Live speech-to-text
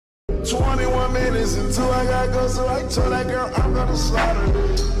21 minutes until I gotta go, so I told that girl I'm gonna slaughter.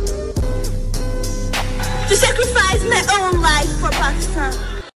 To sacrifice my own life for Pakistan.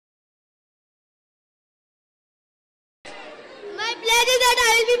 My plan is that I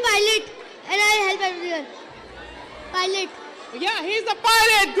will be pilot and I will help everyone. Pilot. Yeah, he's a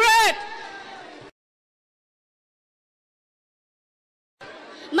pilot. Great.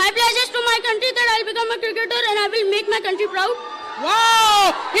 My pledge is to my country that I will become a cricketer and I will make my country proud.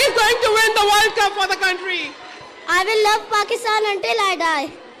 Wow! He's going to win the World Cup for the country. I will love Pakistan until I die.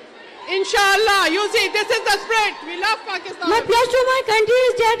 Inshallah. You see, this is the spirit. We love Pakistan. My pledge to my country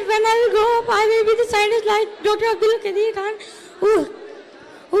is that when I will grow up, I will be the scientist like Dr. Abdul Qadir Khan, who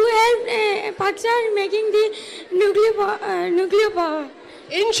helped Pakistan making the nuclear power.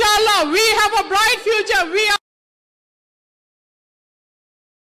 Inshallah, we have a bright future. We are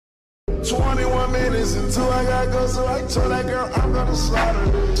 21 minutes until I gotta go, so I told that girl I'm gonna slaughter.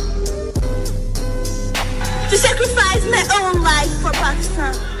 To sacrifice my own life for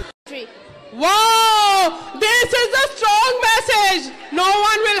Pakistan. wow! This is a strong message. No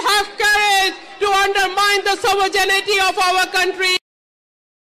one will have courage to undermine the sovereignty of our country.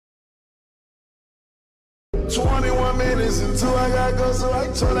 21 minutes until I gotta go, so I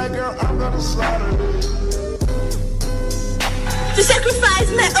told that girl I'm gonna slaughter. To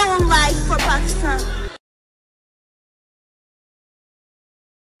sacrifice my own life for Pakistan.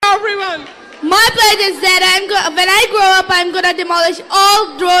 Everyone. My pledge is that when I grow up, I'm going to demolish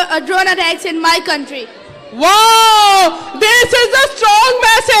all drone attacks in my country. Wow! This is a strong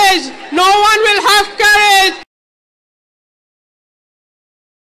message. No one will have courage.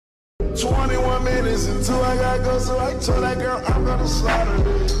 21 minutes until I gotta go, so I told that girl I'm gonna slaughter.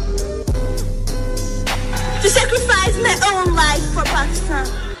 To sacrifice my own life for Pakistan.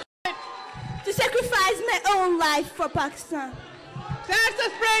 To sacrifice my own life for Pakistan. That's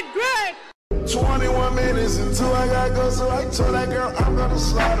the spirit. Great. 21 minutes until I gotta go, so I told that girl I'm gonna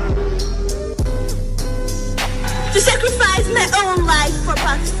slaughter. To sacrifice my own life for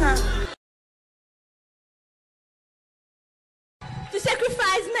Pakistan. To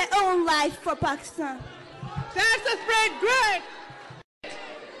sacrifice my own life for Pakistan. That's the spirit. Great.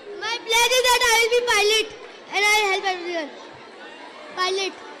 My pledge is that I will be pilot and I will help everyone.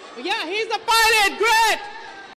 Pilot. Yeah, he's a pilot. Great.